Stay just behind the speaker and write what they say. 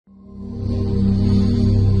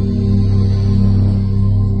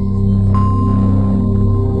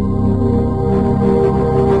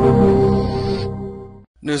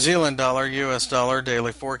Zealand dollar, US dollar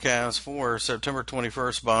daily forecast for September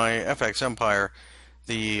 21st by FX Empire.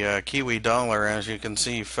 The Kiwi dollar, as you can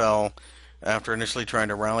see, fell after initially trying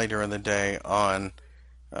to rally during the day on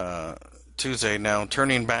uh, Tuesday. Now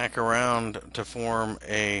turning back around to form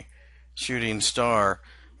a shooting star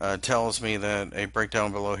tells me that a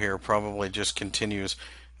breakdown below here probably just continues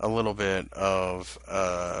a little bit of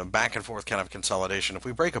back and forth kind of consolidation. If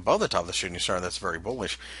we break above the top of the shooting star, that's very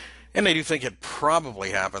bullish. And I do think it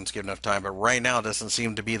probably happens given enough time, but right now doesn't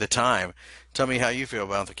seem to be the time. Tell me how you feel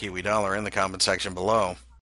about the Kiwi dollar in the comment section below.